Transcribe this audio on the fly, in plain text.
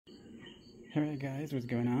Alright guys, what's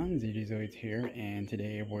going on? Zoids here, and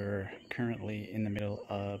today we're currently in the middle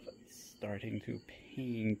of starting to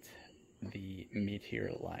paint the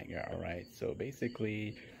Meteor Liger. Alright, so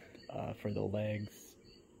basically for the legs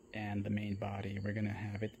and the main body, we're gonna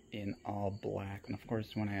have it in all black. And of course,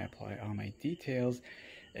 when I apply all my details,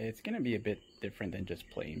 it's gonna be a bit different than just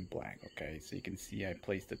plain black. Okay, so you can see I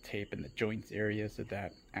placed the tape in the joints area so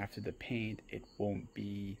that after the paint, it won't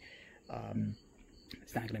be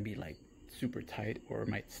it's not gonna be like super tight, or it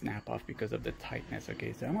might snap off because of the tightness.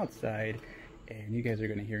 Okay, so I'm outside and you guys are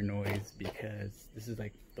gonna hear noise because this is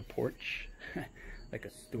like the porch like a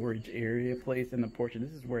storage area place in the porch, and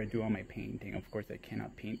this is where I do all my painting. Of course I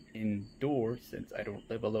cannot paint indoors since I don't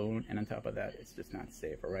live alone, and on top of that it's just not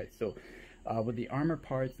safe. All right, so with the armor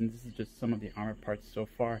parts, and this is just some of the armor parts so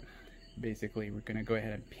far, basically we're gonna go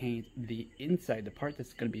ahead and paint the inside, the part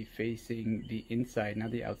that's gonna be facing the inside,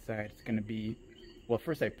 not the outside. It's gonna be, well,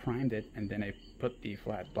 first I primed it and then I put the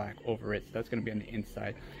flat black over it, so that's going to be on the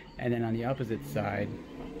inside. And then on the opposite side,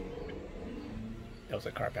 that was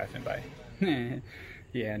a car passing by.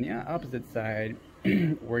 Yeah, on the opposite side,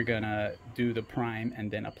 we're gonna do the prime and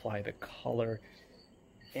then apply the color.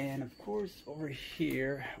 And of course over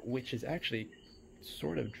here, which is actually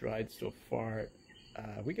sort of dried so far,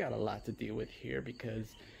 we got a lot to deal with here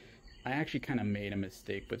because I actually kind of made a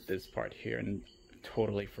mistake with this part here and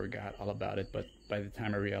totally forgot all about it. But by the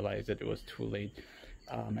time I realized it was too late.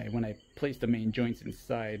 When I placed the main joints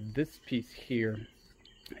inside, this piece here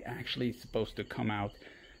actually supposed to come out.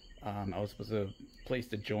 I was supposed to place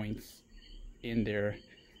the joints in there.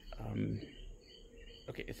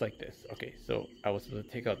 Okay, it's like this. Okay, so I was supposed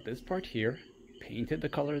to take out this part here, paint it the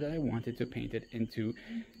color that I wanted to paint it into,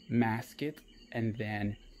 mask it, and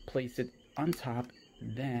then place it on top.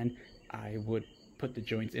 Then I would put the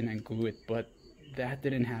joints in and glue it, but that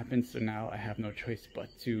didn't happen, so now I have no choice but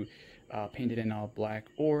to paint it in all black,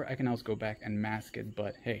 or I can also go back and mask it.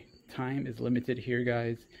 But hey, time is limited here,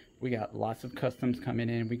 guys. We got lots of customs coming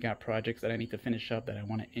in. We got projects that I need to finish up that I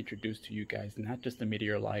want to introduce to you guys, not just the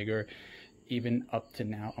Meteor Liger. Even up to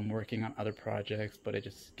now, I'm working on other projects, but I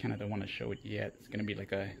just kind of don't want to show it yet. It's gonna be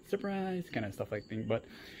like a surprise kind of stuff like thing. But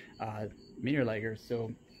Meteor Liger,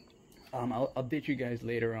 so I'll update you guys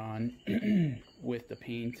later on with the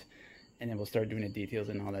paint, and then we'll start doing the details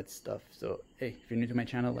and all that stuff. So hey, if you're new to my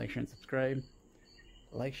channel, like, share, and subscribe.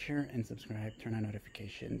 Like, share, and subscribe. Turn on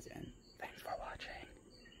notifications, and thanks for watching.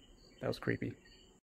 That was creepy.